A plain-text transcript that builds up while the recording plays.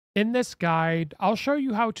In this guide, I'll show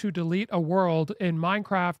you how to delete a world in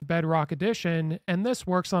Minecraft Bedrock Edition, and this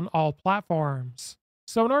works on all platforms.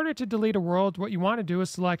 So in order to delete a world, what you want to do is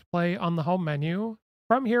select play on the home menu.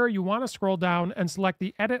 From here, you want to scroll down and select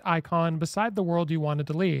the edit icon beside the world you want to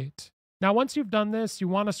delete. Now, once you've done this, you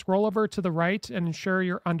want to scroll over to the right and ensure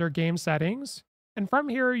you're under game settings. And from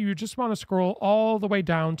here, you just want to scroll all the way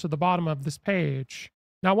down to the bottom of this page.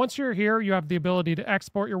 Now, once you're here, you have the ability to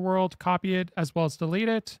export your world, copy it, as well as delete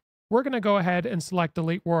it. We're going to go ahead and select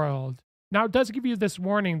delete world. Now, it does give you this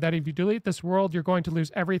warning that if you delete this world, you're going to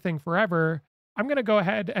lose everything forever. I'm going to go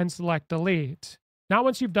ahead and select delete. Now,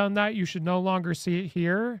 once you've done that, you should no longer see it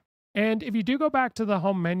here. And if you do go back to the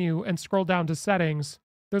home menu and scroll down to settings,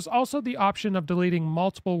 there's also the option of deleting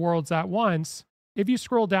multiple worlds at once. If you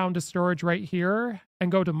scroll down to storage right here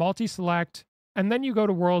and go to multi-select, and then you go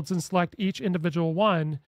to worlds and select each individual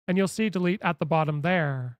one, and you'll see delete at the bottom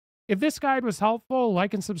there. If this guide was helpful,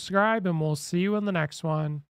 like and subscribe, and we'll see you in the next one.